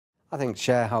I think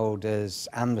shareholders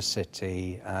and the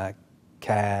city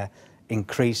care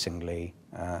increasingly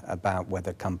about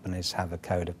whether companies have a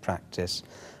code of practice.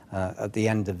 At the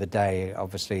end of the day,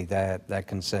 obviously, they're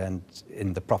concerned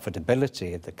in the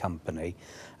profitability of the company,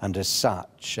 and as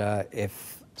such,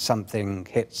 if something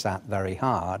hits that very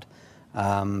hard,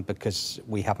 because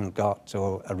we haven't got,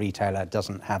 or a retailer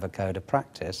doesn't have a code of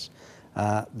practice,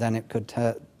 then it could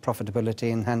hurt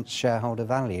profitability and hence shareholder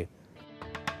value.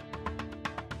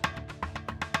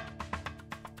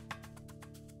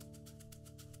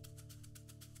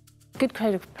 Good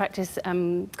code of practice,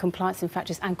 compliance in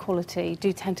factories and quality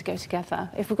do tend to go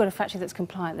together. If we've got a factory that's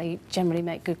compliant, they generally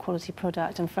make good quality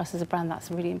product, and for us as a brand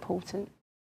that's really important.